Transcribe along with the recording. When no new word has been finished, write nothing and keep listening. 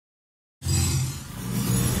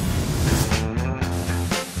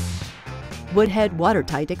Woodhead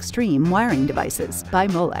Watertite Extreme wiring devices by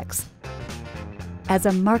Molex. As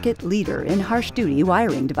a market leader in harsh-duty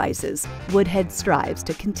wiring devices, Woodhead strives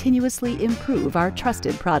to continuously improve our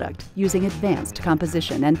trusted product using advanced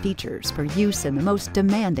composition and features for use in the most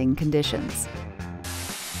demanding conditions.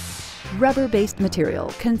 Rubber-based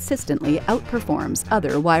material consistently outperforms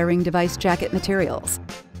other wiring device jacket materials.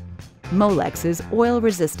 Molex's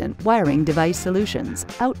oil-resistant wiring device solutions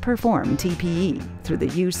outperform TPE through the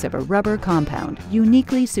use of a rubber compound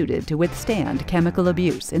uniquely suited to withstand chemical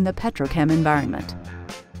abuse in the petrochem environment.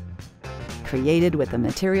 Created with a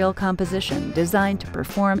material composition designed to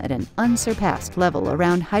perform at an unsurpassed level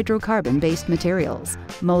around hydrocarbon-based materials,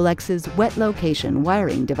 Molex's wet location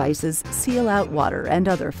wiring devices seal out water and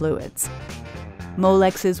other fluids.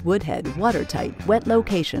 Molex's Woodhead Watertite wet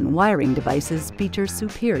location wiring devices feature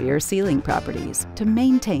superior sealing properties to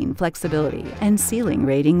maintain flexibility and sealing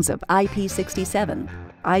ratings of IP67,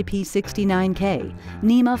 IP69K,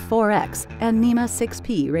 NEMA 4X, and NEMA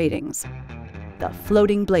 6P ratings. The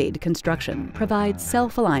floating blade construction provides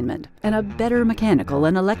self-alignment and a better mechanical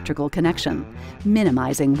and electrical connection,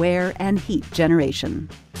 minimizing wear and heat generation.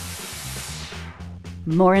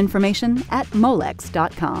 More information at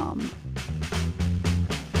molex.com.